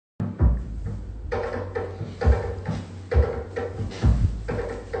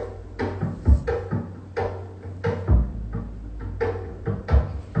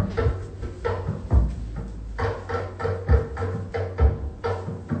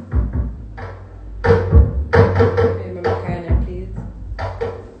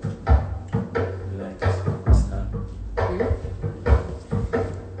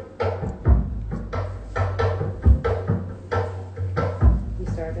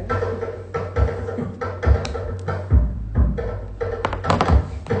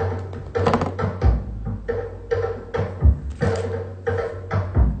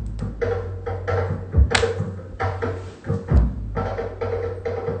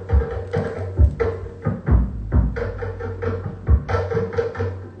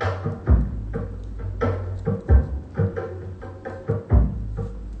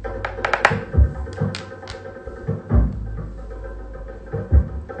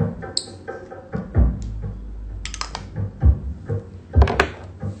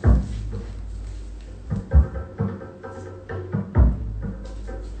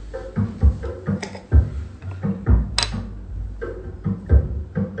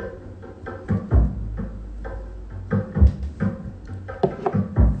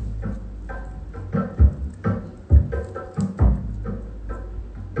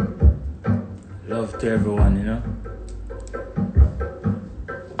to everyone, you know.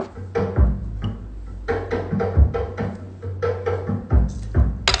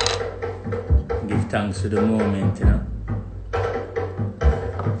 Give thanks for the moment, you know.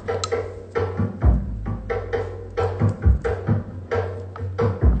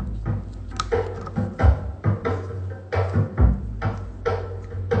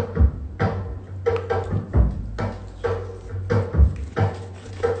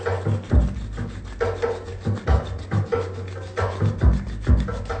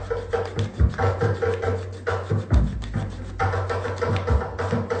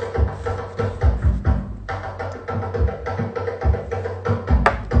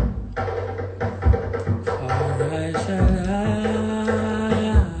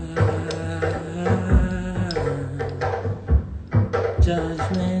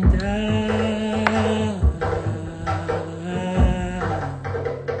 Judgment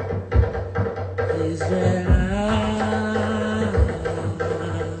is where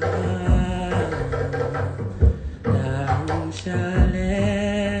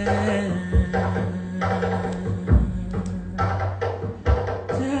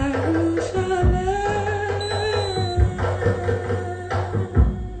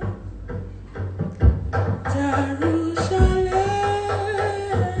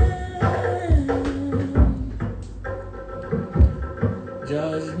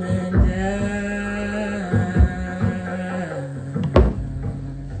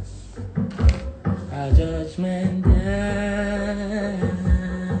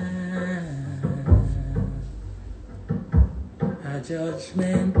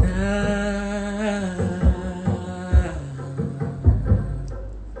Judgment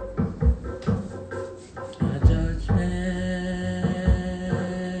a judgment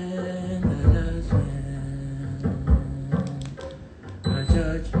a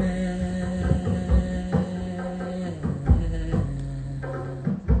judgment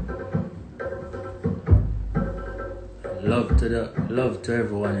love to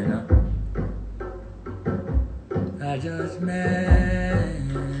everyone, you know. A judgment.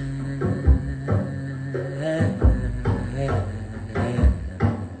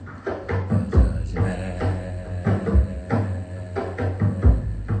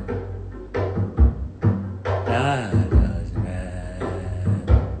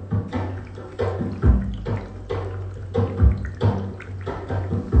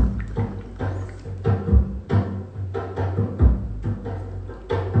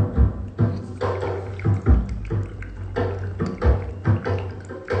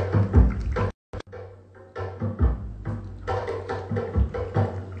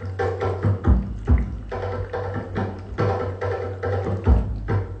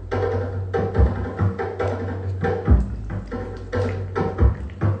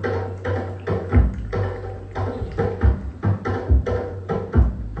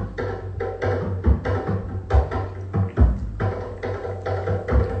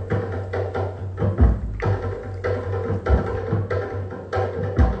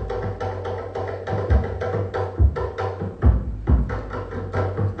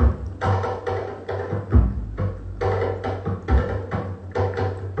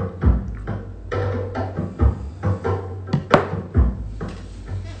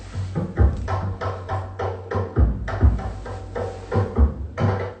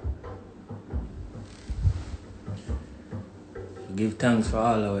 Give thanks for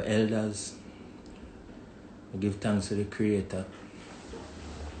all our elders. We give thanks to the Creator.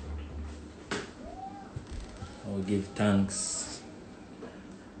 We give thanks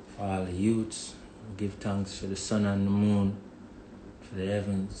for all the youths. We give thanks for the sun and the moon, for the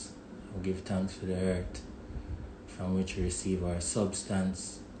heavens. We give thanks for the earth, from which we receive our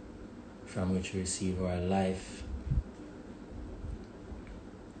substance, from which we receive our life,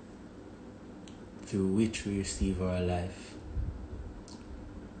 through which we receive our life.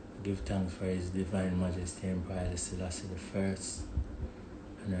 Give thanks for His Divine Majesty Emperor Haile Selassie I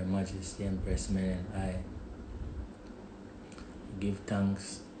and Her Majesty Empress Menen I. Give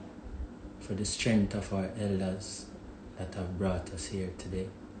thanks for the strength of our elders that have brought us here today.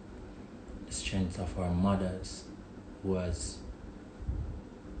 The strength of our mothers who has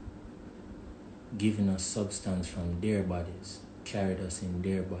given us substance from their bodies, carried us in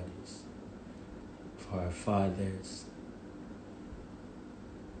their bodies. For our fathers,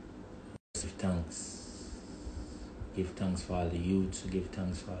 give thanks. Give thanks for all the youths. Give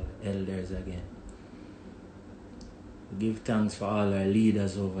thanks for all the elders again. Give thanks for all our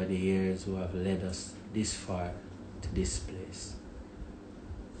leaders over the years who have led us this far to this place.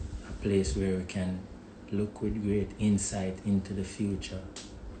 A place where we can look with great insight into the future.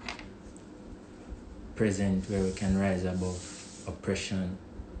 present where we can rise above oppression.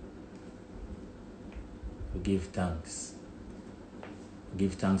 We give thanks. We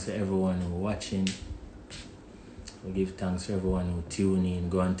give thanks to everyone who watching. We give thanks to everyone who tune in.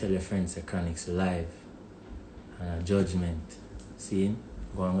 Go and tell your friends the Chronixx live. And a judgment. See?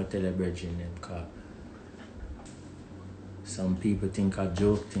 Go and go tell your brethren them, because some people think a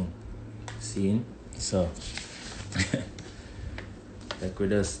joke thing. See? So like we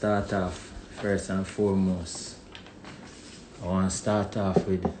just start off first and foremost. I want to start off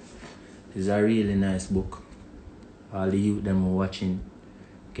with, this is a really nice book. All the youth them who watching,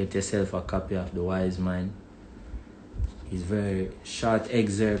 get yourself a copy of The Wise Mind. It's very short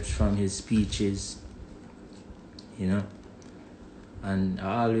excerpts from his speeches, you know. And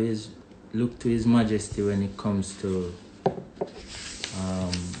I always look to His Majesty when it comes to,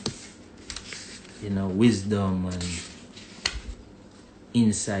 wisdom and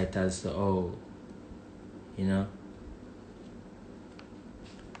insight as to how,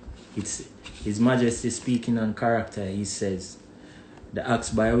 it's His Majesty speaking on character. He says, the acts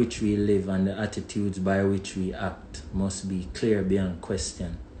by which we live and the attitudes by which we act must be clear beyond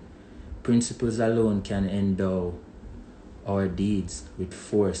question. Principles alone can endow our deeds with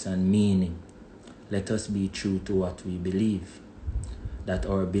force and meaning. Let us be true to what we believe, that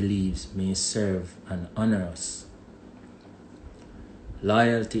our beliefs may serve and honor us.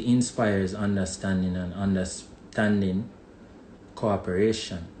 Loyalty inspires understanding, and understanding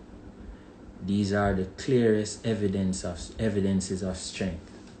cooperation. These are the clearest evidences of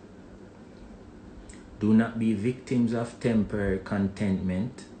strength. Do not be victims of temporary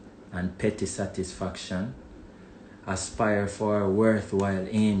contentment and petty satisfaction. Aspire for worthwhile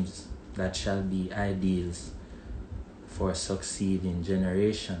aims that shall be ideals for succeeding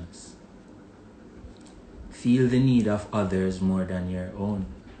generations. Feel the need of others more than your own.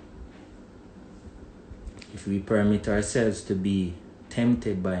 If we permit ourselves to be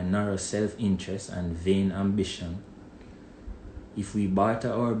tempted by narrow self-interest and vain ambition, if we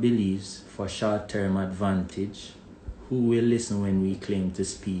barter our beliefs for short-term advantage, who will listen when we claim to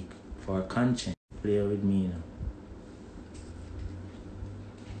speak for conscience? Play with me now.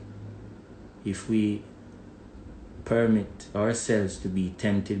 If we permit ourselves to be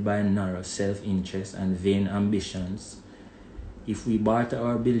tempted by narrow self-interest and vain ambitions, if we barter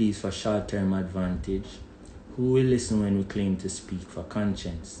our beliefs for short-term advantage, who will listen when we claim to speak for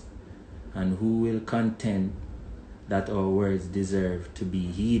conscience? And who will contend that our words deserve to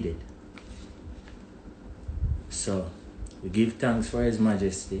be heeded? So, we give thanks for His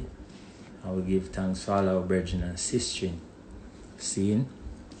Majesty, and we give thanks for all our brethren and sisters. Seeing?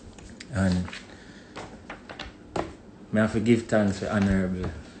 And I have to give thanks for Honorable.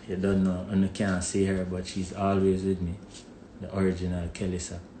 You don't know, and you can't see her, but she's always with me. The original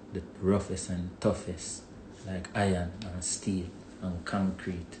Kelisa, the roughest and toughest, like iron and steel and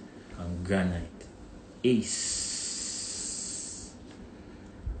concrete and granite. Ace.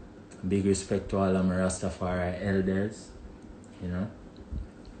 Big respect to all of my Rastafari elders,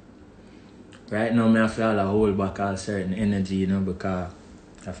 Right now, I have to hold back a certain energy, because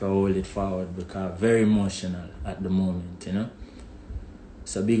I have to hold it forward, because I'm very emotional at the moment,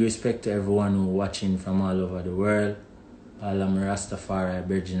 So big respect to everyone who watching from all over the world, all of my Rastafari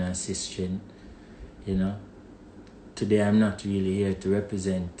brethren and sisters, Today I'm not really here to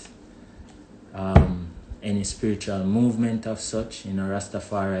represent any spiritual movement of such.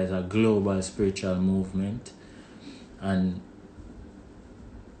 Rastafari is a global spiritual movement, and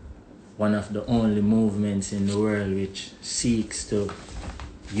one of the only movements in the world which seeks to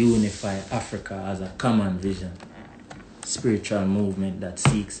unify Africa as a common vision. Spiritual movement that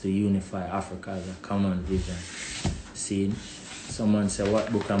seeks to unify Africa as a common vision. See, someone said,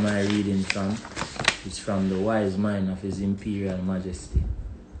 what book am I reading from? It's from The Wise Mind of His Imperial Majesty.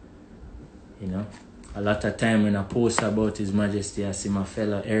 A lot of time when I post about His Majesty, I see my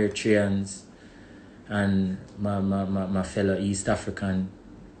fellow Eritreans and my fellow East African.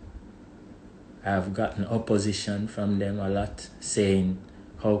 I've gotten opposition from them a lot, saying,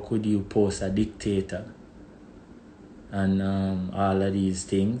 how could you post a dictator and all of these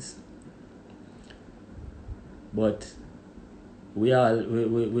things? But we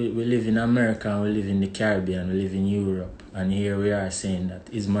live in America, and we live in the Caribbean, we live in Europe, and here we are saying that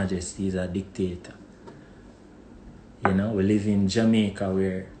His Majesty is a dictator. We live in Jamaica,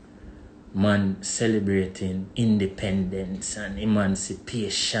 where man celebrating independence and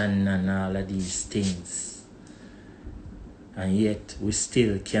emancipation and all of these things. And yet we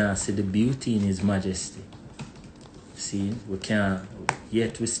still can't see the beauty in His Majesty. See,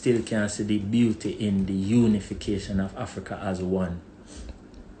 we still can't see the beauty in the unification of Africa as one.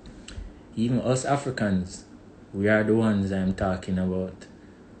 Even us Africans, we are the ones I'm talking about.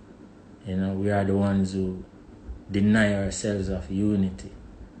 You know, we are the ones who deny ourselves of unity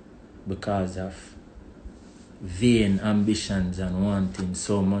because of vain ambitions and wanting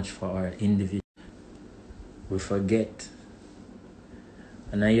so much for our individual. We forget.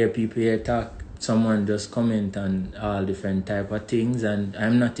 And I hear people here talk, someone just comment on all different type of things, and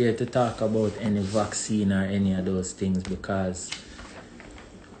I'm not here to talk about any vaccine or any of those things because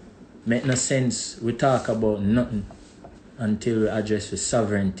make no sense we talk about nothing until we address the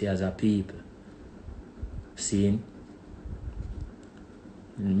sovereignty as a people. See?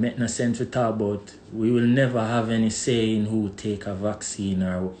 It make no sense we talk about, we will never have any say in who take a vaccine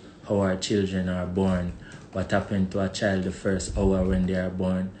or how our children are born, what happened to a child the first hour when they are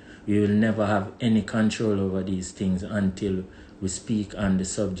born. We will never have any control over these things until we speak on the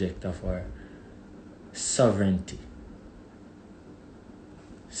subject of our sovereignty.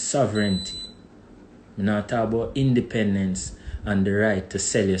 Sovereignty. I'm not talking about independence and the right to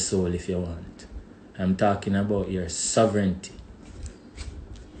sell your soul if you want. I'm talking about your sovereignty.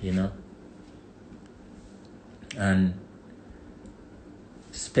 You know? And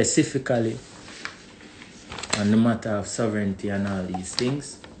specifically on the matter of sovereignty and all these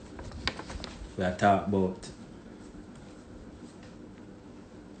things, we are talking about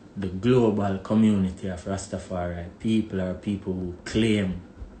the global community of Rastafari. People are people who claim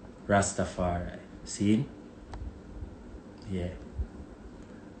Rastafari. See? Yeah.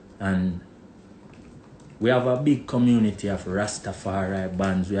 And we have a big community of Rastafari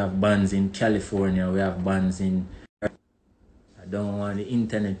bands. We have bands in California. We have bands in... I don't want the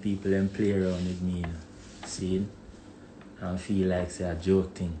internet people and play around with me. You know? See? I feel like it's a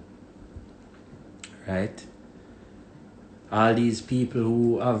joke thing. Right? All these people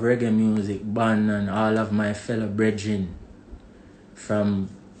who have reggae music band and all of my fellow brethren from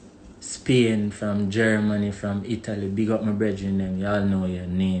Spain, from Germany, from Italy, big up my brethren them. Y'all know your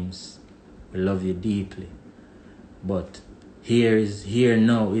names. We love you deeply. But here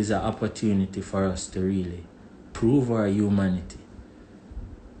now is an opportunity for us to really prove our humanity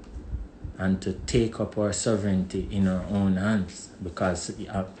and to take up our sovereignty in our own hands, because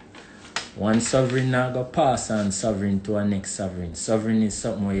one sovereign now go pass on sovereign to our next sovereign. Sovereign is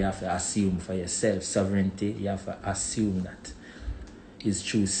something where you have to assume for yourself. Sovereignty, you have to assume that it's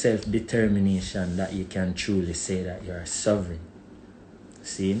through self-determination that you can truly say that you're sovereign.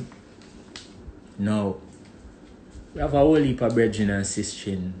 See? Now, we have a whole heap of brethren and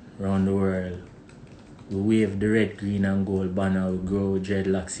sisters around the world. We wave the red, green and gold banner. We grow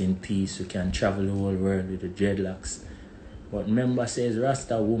dreadlocks in peace. We can travel the whole world with the dreadlocks. But remember, says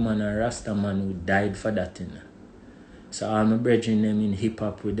Rasta woman and Rasta man who died for that. You know? So all my brethren them in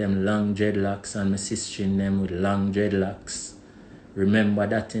hip-hop with them long dreadlocks and my sister in them with long dreadlocks. Remember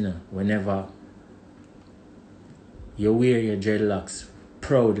that, you know, whenever you wear your dreadlocks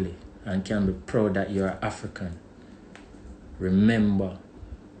proudly and can be proud that you're African, remember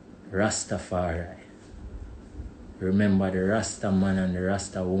Rastafari. Remember the Rasta man and the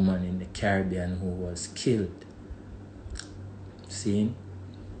Rasta woman in the Caribbean who was killed. See?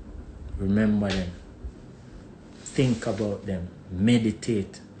 Remember them. Think about them.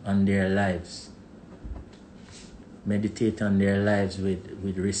 Meditate on their lives. Meditate on their lives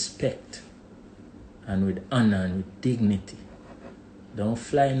with respect and with honor and with dignity. Don't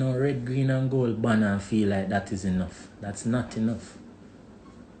fly no red, green and gold banner and feel like that is enough. That's not enough.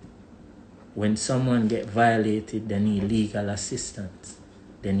 When someone get violated, they need legal assistance.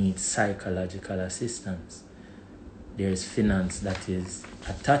 They need psychological assistance. There's finance that is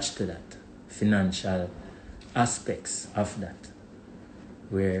attached to that. Financial aspects of that.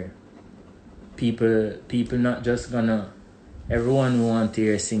 Where people not just gonna... Everyone who want to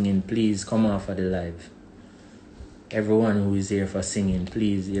hear singing, please come off of the live. Everyone who is here for singing,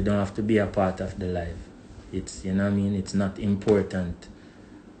 please, you don't have to be a part of the live. It's, you know what I mean? It's not important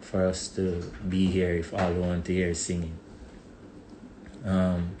for us to be here if all we want to hear is singing.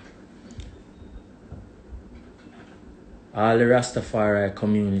 All the Rastafari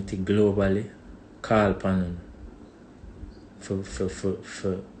community globally call upon them for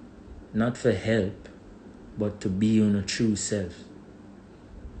not for help, but to be on a true self.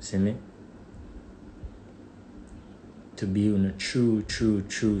 See me? To be on a true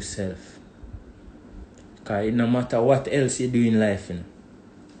self. Because it no matter what else you do in life,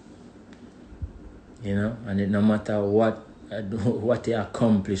 you know, and it no matter what you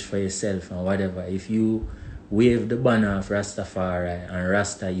accomplish for yourself and whatever, if you wave the banner of Rastafari and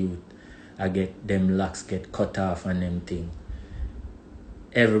Rasta youth, I get them locks get cut off and them thing,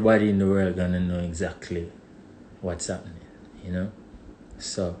 everybody in the world gonna know exactly what's happening, you know.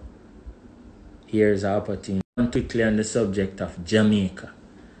 So here's our opportunity. Quickly on the subject of Jamaica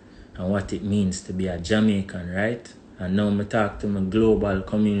and what it means to be a Jamaican, right? And now I talk to my global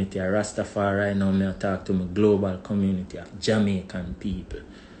community of Rastafari, now I talk to my global community of Jamaican people.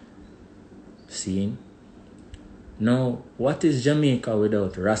 See? Now, what is Jamaica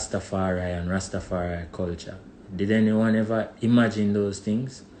without Rastafari and Rastafari culture? Did anyone ever imagine those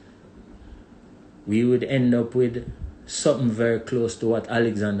things? We would end up with something very close to what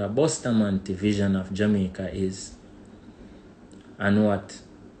Alexander Bustamante's vision of Jamaica is, and what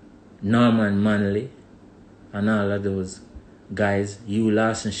Norman Manley and all of those guys, Hugh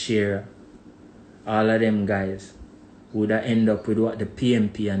Lawson Shearer, all of them guys would end up with what the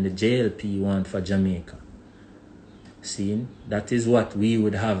PMP and the JLP want for Jamaica. See, that is what we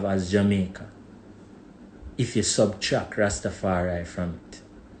would have as Jamaica if you subtract Rastafari from it.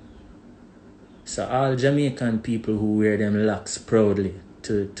 So all Jamaican people who wear them locks proudly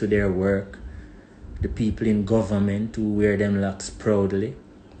to their work, the people in government who wear them locks proudly,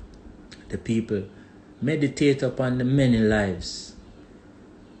 the people meditate upon the many lives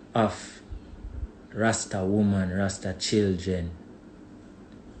of Rasta women, Rasta children,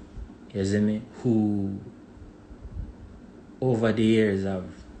 you see me, who over the years have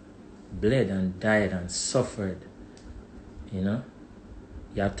bled and died and suffered, you know.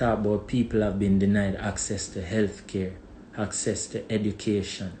 You talk about people have been denied access to healthcare, access to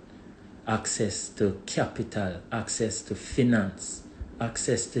education, access to capital, access to finance,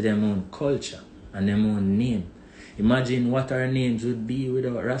 access to their own culture and their own name. Imagine what our names would be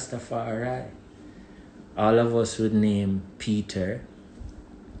without Rastafari. All of us would name Peter,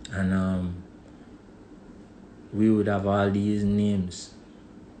 and we would have all these names,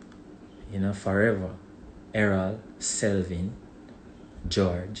 you know, forever. Errol, Selvin,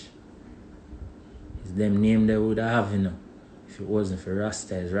 George. It's them name they would have, you know. If it wasn't for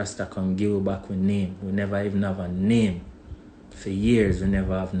Rasta, is Rasta come give you back with name. We never even have a name. For years we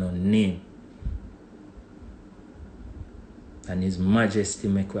never have no name. And His Majesty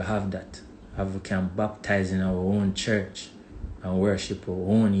make we have that. Have we can baptize in our own church and worship our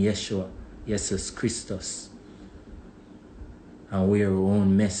own Yeshua, Jesus Christus. And wear our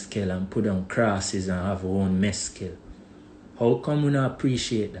own meskel and put on crosses and have our own meskel. How come we not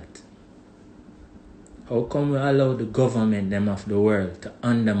appreciate that? How come we allow the government them of the world to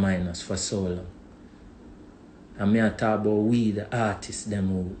undermine us for so long? And me I talk about we, the artists,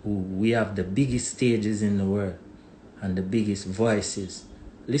 them who we have the biggest stages in the world and the biggest voices.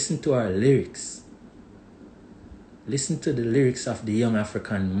 Listen to our lyrics. Listen to the lyrics of the young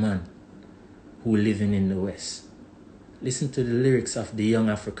African man who living in the West. Listen to the lyrics of the young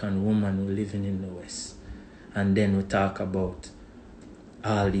African woman who living in the West. And then we talk about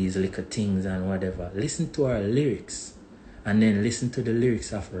all these little things and whatever. Listen to our lyrics. And then listen to the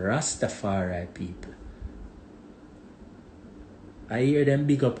lyrics of Rastafari people. I hear them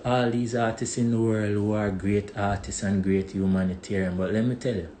big up all these artists in the world who are great artists and great humanitarian. But let me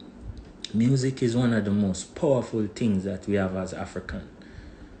tell you, music is one of the most powerful things that we have as African.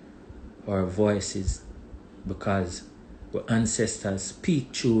 Our voices. Because our ancestors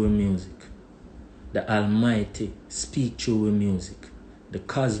speak through music. The Almighty speak through music. The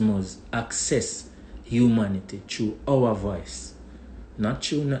cosmos access humanity through our voice. Not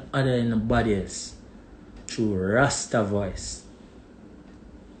through no other anybody else. Through Rasta voice.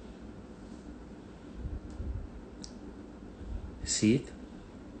 See it?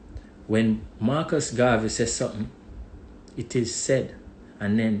 When Marcus Garvey says something, it is said.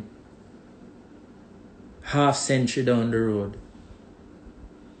 And then half century down the road,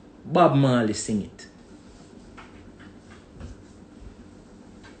 Bob Marley sing it.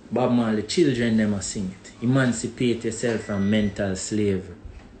 Bob Marley, children them a sing it. Emancipate yourself from mental slavery.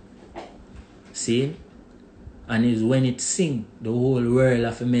 See? And it's when it sing, the whole world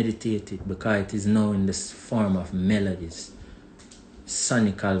have to meditate it because it is now in this form of melodies.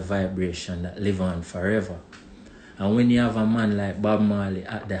 Sonical vibration that live on forever. And when you have a man like Bob Marley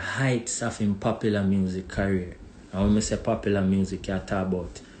at the heights of his popular music career, and when we say popular music, you talk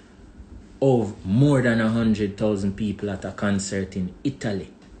about of more than 100,000 people at a concert in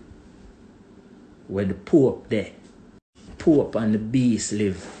Italy, where the Pope there, Pope and the Beast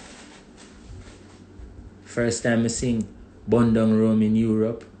live. First time I sing Bundong Rome in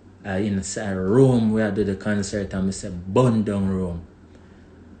Europe, in Rome where I do the concert, and I say Bundong Rome.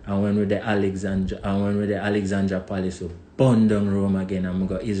 And when we the Alexandra Palace, we Bundong Rome again, and we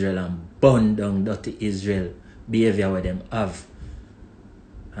go Israel and Bundong dirty Israel behavior with them have.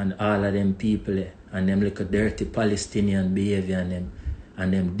 And all of them people and them little dirty Palestinian behavior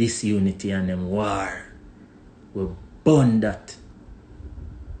and them disunity and them war. We burn that.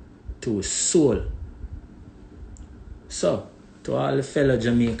 to his soul. So, to all the fellow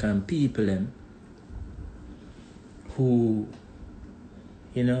Jamaican people them, who,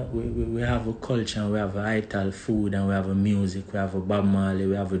 you know, we have a culture and we have a vital food and we have a music, we have a Bob Marley,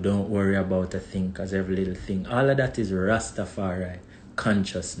 we have a don't worry about a thing because every little thing. All of that is Rastafari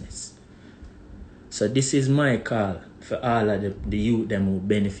consciousness. So this is my call for all of the youth them who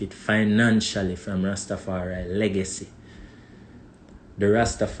benefit financially from Rastafari legacy. The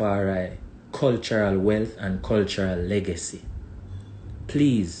Rastafari cultural wealth and cultural legacy.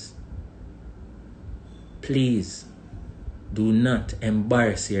 Please, please, do not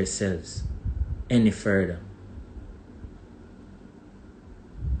embarrass yourselves any further.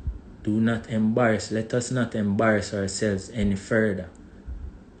 Do not embarrass. Let us not embarrass ourselves any further.